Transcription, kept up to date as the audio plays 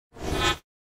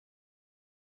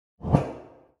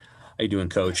How you doing,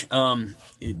 Coach?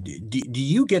 Do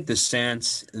you get the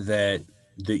sense that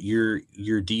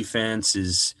your defense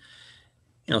is,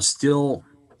 still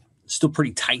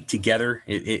pretty tight together?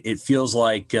 It feels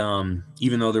like,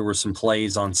 even though there were some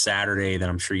plays on Saturday that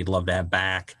I'm sure you'd love to have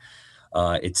back,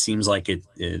 it seems like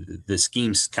the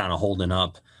scheme's kind of holding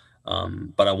up.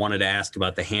 But I wanted to ask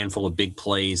about the handful of big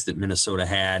plays that Minnesota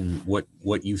had and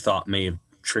what you thought may have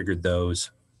triggered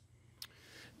those.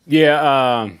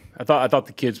 Yeah, I thought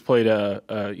the kids played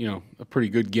a pretty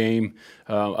good game,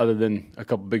 other than a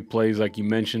couple big plays like you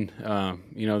mentioned.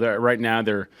 Right now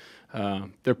they're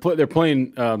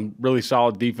playing really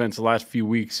solid defense. The last few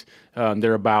weeks,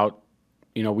 they're about,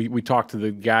 we talked to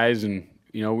the guys, and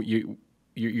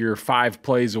you're 5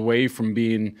 plays away from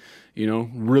being,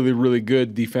 really, really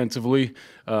good defensively.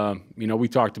 We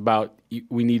talked about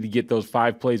we need to get those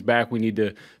 5 plays back. We need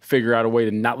to figure out a way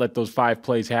to not let those 5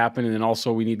 plays happen, and then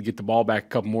also we need to get the ball back a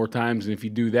couple more times. And if you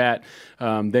do that,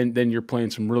 then you're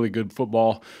playing some really good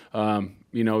football.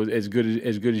 As good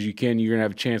as you can, you're gonna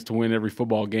have a chance to win every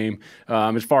football game.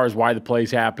 As far as why the plays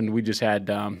happened, we just had,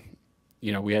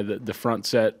 we had the front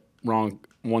set wrong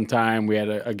one time. We had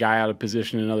a guy out of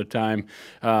position another time.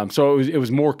 So it was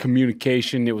more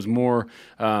communication. It was more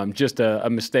just a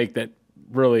mistake that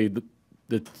really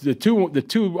the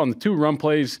two run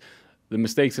plays, the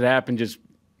mistakes that happened just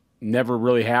never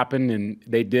really happened, and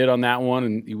they did on that one,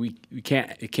 and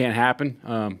it can't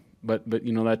happen. But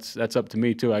that's up to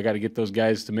me too. I got to get those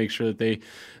guys to make sure that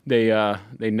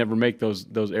they never make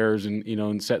those errors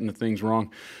and setting the things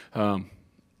wrong.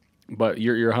 But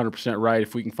you're 100% right.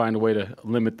 If we can find a way to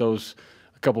limit those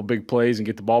a couple big plays and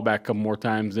get the ball back a couple more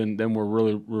times, then we're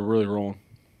really rolling.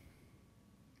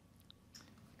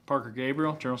 Parker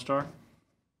Gabriel, Journal Star.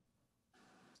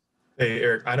 Hey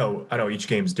Eric, I know each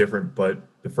game's different, but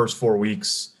the first 4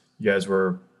 weeks you guys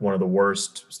were one of the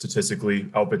worst statistically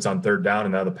outputs on third down,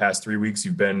 and now the past 3 weeks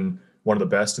you've been one of the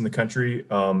best in the country.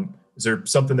 Is there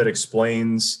something that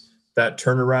explains that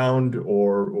turnaround,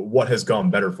 or what has gone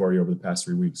better for you over the past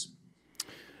 3 weeks?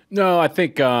 No, I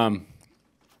think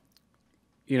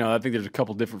I think there's a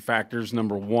couple different factors.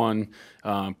 Number one,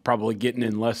 probably getting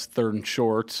in less third and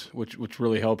shorts, which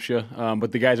really helps you.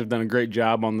 But the guys have done a great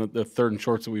job on the third and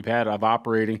shorts that we've had of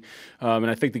operating,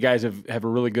 and I think the guys have a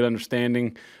really good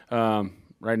understanding.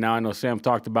 Right now, I know Sam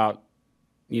talked about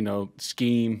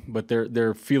scheme, but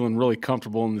they're feeling really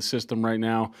comfortable in the system right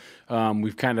now.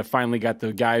 We've kind of finally got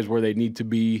the guys where they need to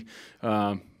be.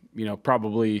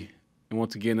 Probably, and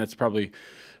once again, that's probably.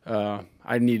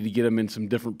 I needed to get them in some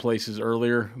different places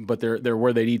earlier, but they're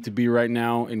where they need to be right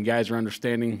now, and guys are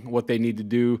understanding what they need to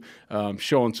do,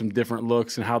 showing some different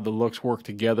looks and how the looks work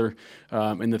together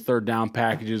in the third down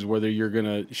packages, whether you're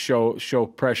going to show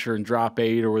pressure and drop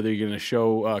 8, or whether you're going to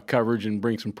show coverage and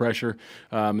bring some pressure.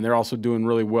 And they're also doing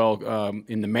really well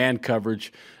in the man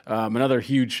coverage. Another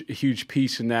huge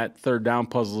piece in that third down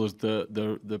puzzle is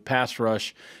the pass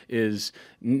rush is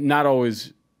not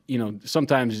always,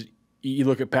 sometimes you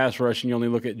look at pass rush and you only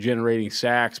look at generating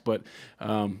sacks, but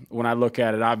when I look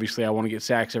at it, obviously I want to get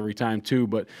sacks every time too,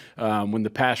 but when the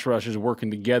pass rush is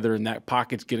working together and that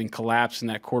pocket's getting collapsed and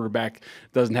that quarterback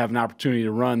doesn't have an opportunity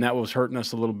to run, that was hurting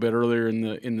us a little bit earlier in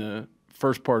the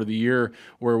first part of the year,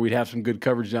 where we'd have some good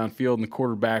coverage downfield and the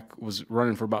quarterback was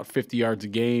running for about 50 yards a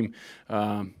game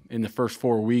in the first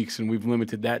 4 weeks, and we've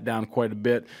limited that down quite a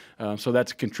bit. So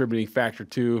that's a contributing factor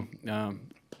too.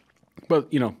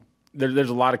 But there's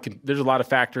a lot of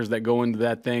factors that go into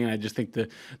that thing, and I just think that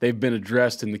they've been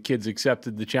addressed, and the kids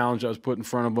accepted the challenge that was put in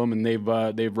front of them, and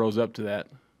they've rose up to that.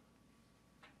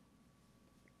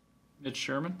 Mitch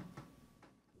Sherman.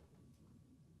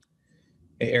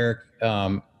 Hey Eric,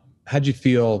 how'd you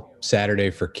feel Saturday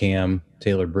for Cam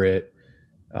Taylor-Britt,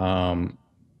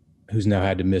 who's now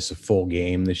had to miss a full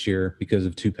game this year because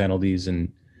of 2 penalties?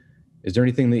 And is there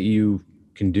anything that you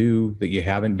can do that you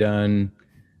haven't done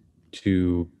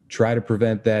to try to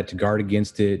prevent that, to guard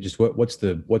against it? Just what's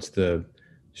the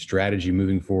strategy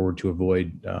moving forward to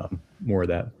avoid more of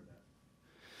that?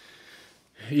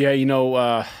 Yeah,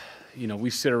 we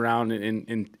sit around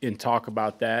and talk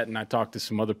about that, and I talk to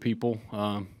some other people,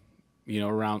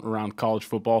 around college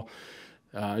football.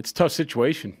 It's a tough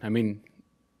situation. I mean,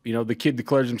 the kid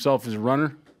declares himself as a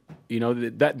runner.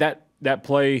 That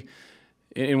play,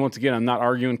 and once again, I'm not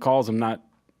arguing calls. I'm not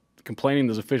complaining.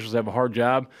 Those officials have a hard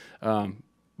job.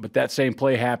 But that same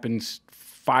play happens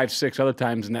 5, 6 other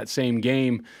times in that same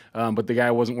game, but the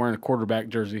guy wasn't wearing a quarterback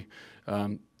jersey.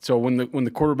 So when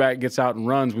the quarterback gets out and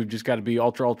runs, we've just got to be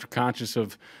ultra conscious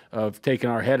of taking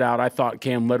our head out. I thought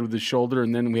Cam led with his shoulder,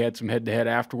 and then we had some head-to-head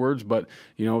afterwards. But,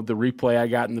 the replay I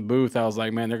got in the booth, I was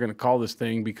like, man, they're going to call this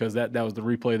thing because that was the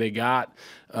replay they got.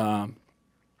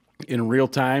 In real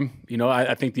time,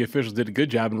 I think the officials did a good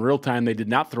job. In real time, they did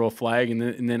not throw a flag,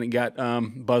 and then it got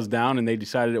buzzed down, and they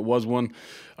decided it was one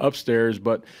upstairs.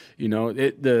 But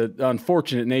the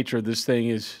unfortunate nature of this thing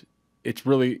is it's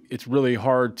really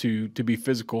hard to be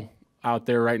physical out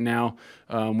there right now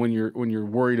when you're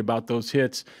worried about those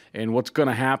hits. And what's going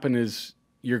to happen is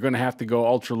you're going to have to go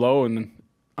ultra low, and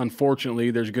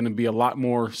unfortunately, there's going to be a lot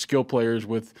more skill players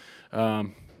with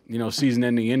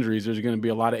season-ending injuries. There's going to be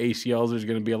a lot of ACLs. There's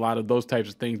going to be a lot of those types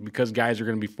of things because guys are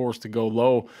going to be forced to go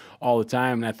low all the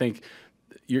time. And I think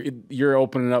you're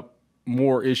opening up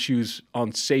more issues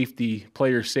on safety,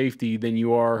 player safety, than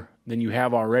you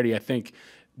have already. I think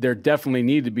there definitely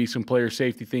need to be some player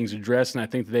safety things addressed, and I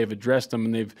think that they've addressed them,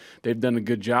 and they've done a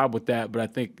good job with that. But I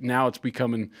think now it's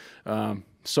becoming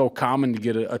so common to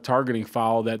get a targeting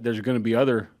foul that there's going to be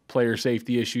other player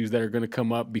safety issues that are going to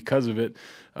come up because of it.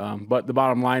 But the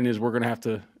bottom line is we're going to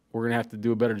have to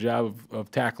do a better job of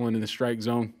tackling in the strike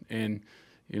zone and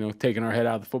taking our head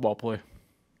out of the football play.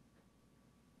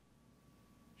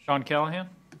 Sean Callahan.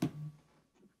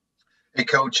 Hey,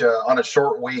 Coach, on a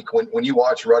short week, when you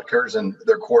watch Rutgers and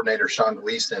their coordinator, Sean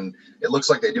Gleason, it looks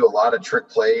like they do a lot of trick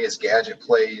plays, gadget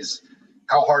plays.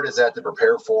 How hard is that to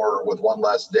prepare for with one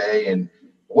less day? And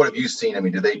what have you seen? I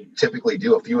mean, do they typically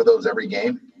do a few of those every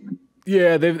game?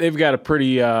 Yeah, they've got a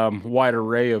pretty wide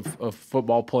array of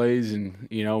football plays, and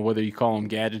whether you call them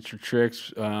gadgets or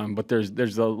tricks, but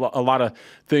there's a lot of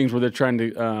things where they're trying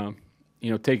to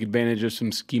take advantage of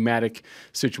some schematic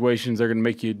situations. They're going to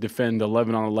make you defend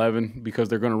 11 on 11 because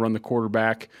they're going to run the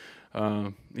quarterback.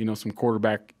 Some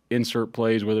quarterback insert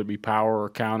plays, whether it be power or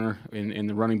counter, and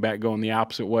the running back going the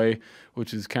opposite way,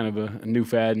 which is kind of a new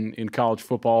fad in college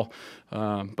football.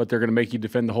 But they're going to make you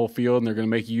defend the whole field, and they're going to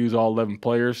make you use all 11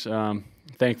 players.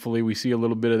 Thankfully, we see a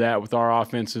little bit of that with our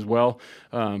offense as well.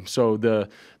 So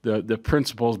the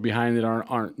principles behind it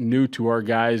aren't new to our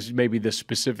guys. Maybe the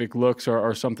specific looks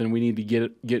are something we need to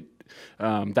get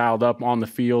dialed up on the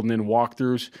field and then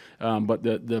walkthroughs. But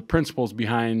the principles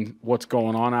behind what's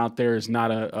going on out there is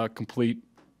not a complete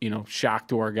shock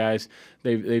to our guys.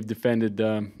 They've defended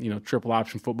triple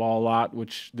option football a lot,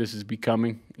 which this is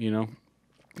becoming.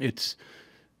 It's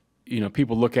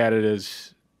people look at it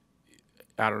as,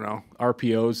 I don't know,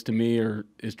 RPOs to me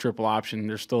is triple option.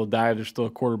 There's still a dive, there's still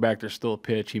a quarterback, there's still a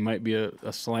pitch. He might be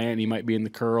a slant, he might be in the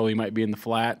curl, he might be in the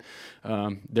flat.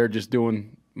 They're just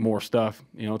doing more stuff.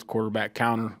 It's quarterback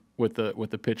counter with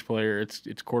the pitch player.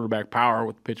 It's quarterback power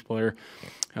with the pitch player.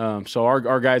 So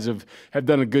our guys have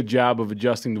done a good job of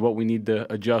adjusting to what we need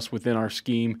to adjust within our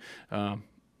scheme.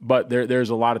 But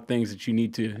there's a lot of things that you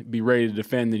need to be ready to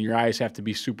defend, and your eyes have to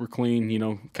be super clean,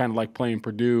 kind of like playing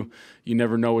Purdue. You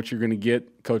never know what you're going to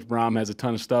get. Coach Brahm has a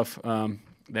ton of stuff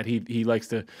that he likes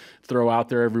to throw out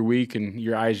there every week, and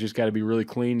your eyes just got to be really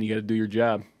clean. You got to do your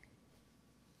job.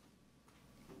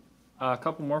 A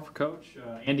couple more for Coach.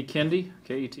 Andy Kendi,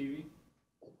 KETV.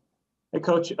 Hey,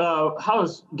 Coach, how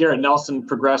has Garrett Nelson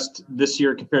progressed this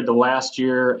year compared to last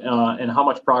year, and how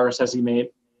much progress has he made?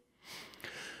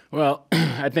 Well,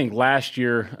 I think last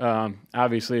year,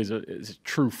 obviously, as a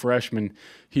true freshman,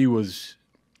 he was,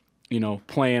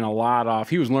 playing a lot off.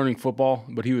 He was learning football,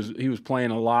 but he was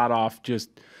playing a lot off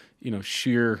just,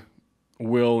 sheer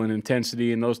will and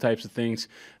intensity and those types of things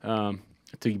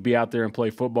to be out there and play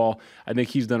football. I think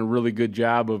he's done a really good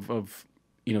job of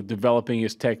developing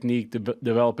his technique,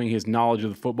 developing his knowledge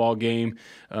of the football game,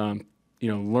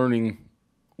 learning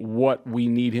what we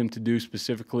need him to do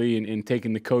specifically and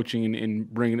taking the coaching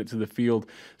and bringing it to the field.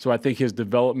 So I think his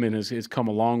development has come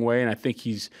a long way, and I think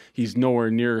he's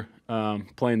nowhere near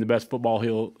playing the best football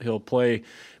he'll play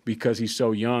because he's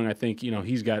so young. I think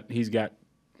he's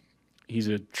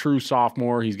a true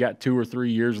sophomore. He's got 2 or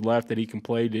 3 years left that he can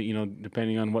play,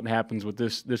 depending on what happens with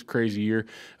this crazy year.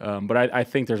 But I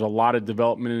think there's a lot of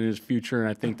development in his future, and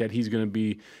I think that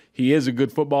he is a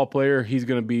good football player. He's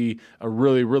going to be a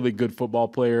really, really good football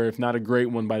player, if not a great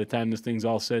one, by the time this thing's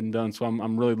all said and done. So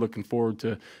I'm really looking forward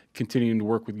to continuing to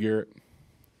work with Garrett.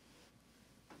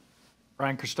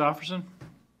 Ryan Christopherson.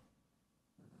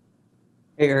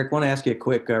 Hey, Eric, I want to ask you a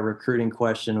quick recruiting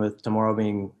question with tomorrow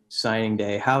being signing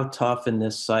day. How tough in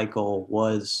this cycle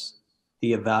was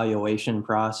the evaluation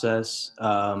process,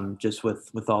 just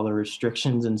with all the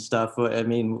restrictions and stuff? I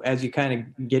mean, as you kind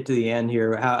of get to the end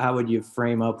here, how would you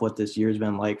frame up what this year's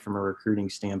been like from a recruiting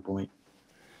standpoint?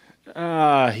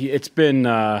 It's been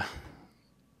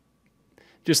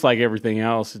just like everything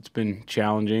else, it's been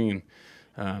challenging.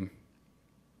 And,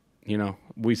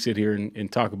 we sit here and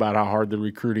talk about how hard the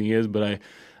recruiting is, but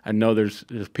I know there's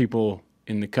people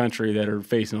in the country that are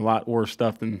facing a lot worse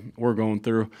stuff than we're going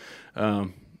through.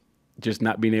 Just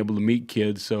not being able to meet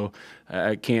kids. So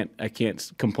I can't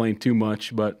complain too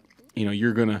much, but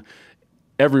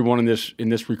everyone in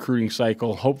this recruiting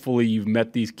cycle, hopefully you've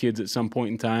met these kids at some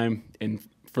point in time, and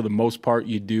for the most part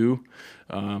you do.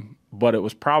 But it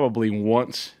was probably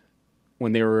once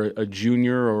when they were a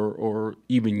junior or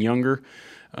even younger.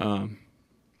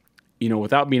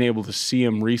 Without being able to see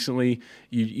them recently,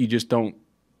 you just don't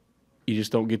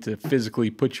get to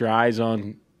physically put your eyes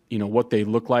on what they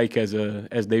look like as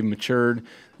they've matured.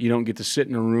 You don't get to sit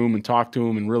in a room and talk to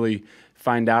them and really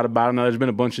find out about them. Now, there's been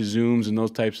a bunch of Zooms and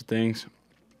those types of things,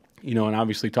 and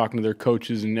obviously talking to their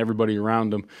coaches and everybody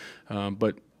around them.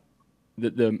 But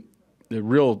the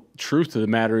real truth of the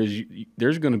matter is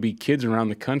there's going to be kids around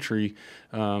the country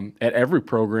at every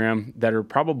program that are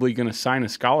probably going to sign a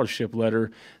scholarship letter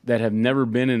that have never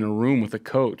been in a room with a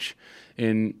coach.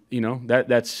 And,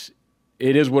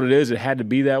 it is what it is. It had to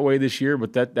be that way this year,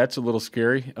 but that's a little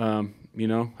scary. I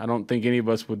don't think any of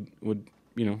us would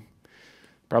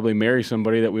probably marry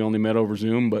somebody that we only met over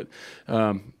Zoom, but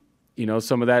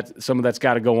some of that's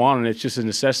got to go on, and it's just a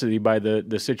necessity by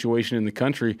the situation in the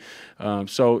country.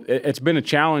 So it's been a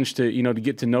challenge to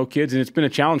get to know kids, and it's been a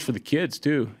challenge for the kids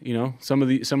too. Some of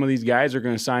these guys are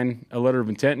going to sign a letter of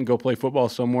intent and go play football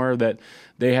somewhere that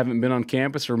they haven't been on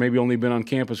campus, or maybe only been on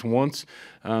campus once.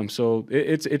 So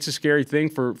it's a scary thing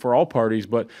for all parties,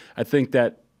 but I think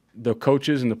that the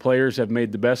coaches and the players have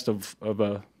made the best of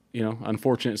a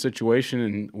unfortunate situation,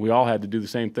 and we all had to do the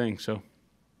same thing. So.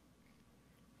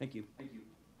 Thank you.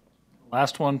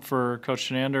 Last one for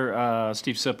Coach Chinander,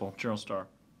 Steve Sipple, Journal-Star.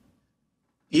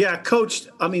 Yeah, Coach,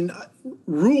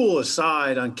 rule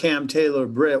aside on Cam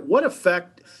Taylor-Britt, what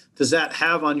effect does that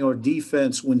have on your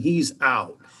defense when he's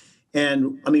out?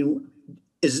 And,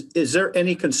 is there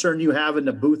any concern you have in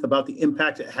the booth about the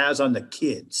impact it has on the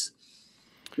kids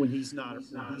when he's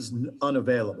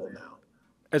unavailable now?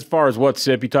 As far as what,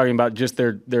 Sip, you talking about just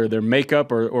their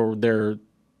makeup or their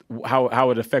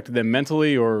how it affected them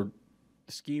mentally or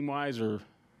scheme-wise, or?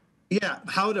 Yeah,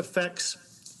 how it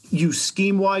affects you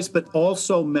scheme-wise, but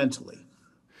also mentally.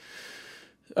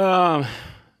 I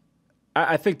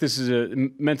think this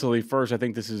is mentally first. I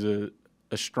think this is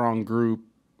a strong group.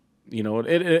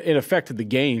 It affected the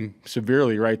game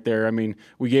severely right there.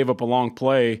 We gave up a long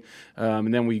play,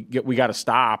 and then we got to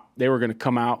stop. They were going to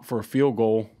come out for a field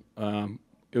goal.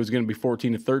 It was going to be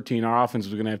 14-13. Our offense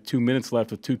was going to have 2 minutes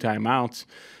left with 2 timeouts.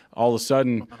 All of a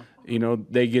sudden,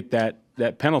 they get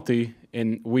that penalty,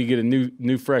 and we get a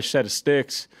new fresh set of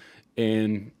sticks,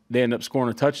 and they end up scoring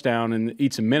a touchdown, and it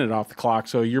eats a minute off the clock.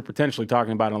 So you're potentially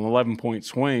talking about an 11-point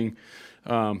swing.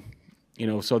 So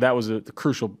that was the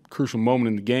crucial moment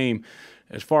in the game.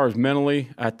 As far as mentally,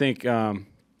 I think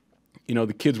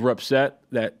the kids were upset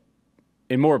that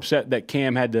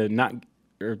Cam had to not,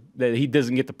 or that he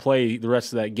doesn't get to play the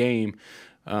rest of that game.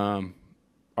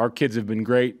 Our kids have been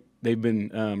great. They've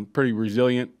been pretty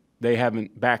resilient. They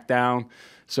haven't backed down.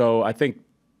 So I think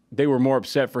they were more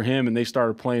upset for him, and they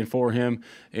started playing for him.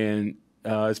 And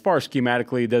as far as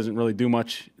schematically, it doesn't really do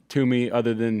much to me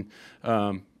other than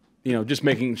just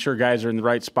making sure guys are in the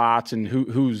right spots and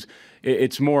who's.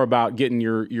 It's more about getting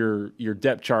your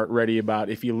depth chart ready about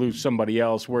if you lose somebody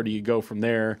else, where do you go from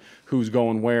there, who's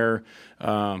going where.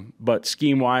 But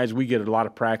scheme-wise, we get a lot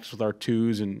of practice with our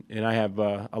twos, and I have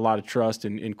a lot of trust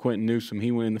in Quentin Newsom.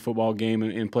 He went in the football game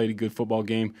and played a good football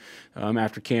game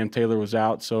after Cam Taylor was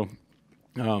out. So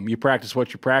you practice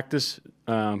what you practice.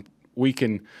 We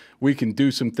can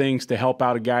do some things to help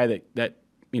out a guy that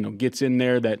gets in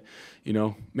there that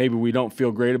maybe we don't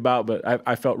feel great about, but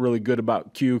I felt really good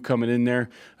about Q coming in there.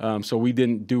 So we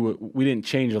didn't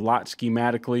change a lot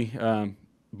schematically,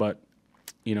 but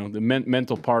the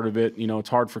mental part of it, it's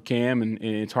hard for Cam and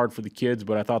it's hard for the kids,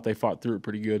 but I thought they fought through it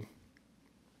pretty good.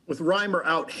 With Reimer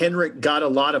out, Henrik got a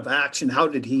lot of action. How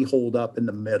did he hold up in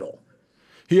the middle?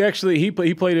 He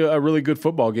played a really good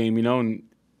football game, and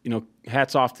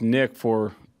hats off to Nick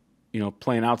for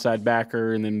playing outside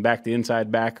backer and then back to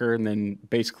inside backer and then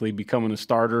basically becoming a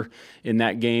starter in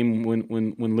that game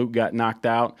when Luke got knocked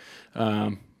out.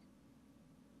 So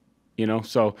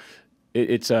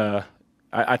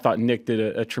I thought Nick did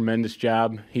a tremendous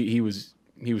job. He was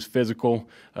physical.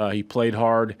 He played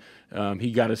hard.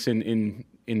 He got us in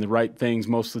the right things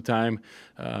most of the time.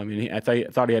 And I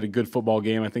thought he had a good football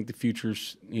game. I think the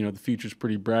future's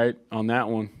pretty bright on that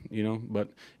one, but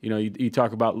you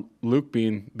talk about Luke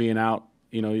being out,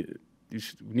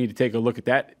 we need to take a look at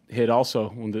that hit also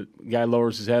when the guy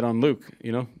lowers his head on Luke.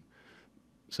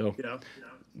 So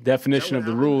definition of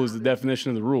the rule is the definition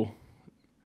of the rule.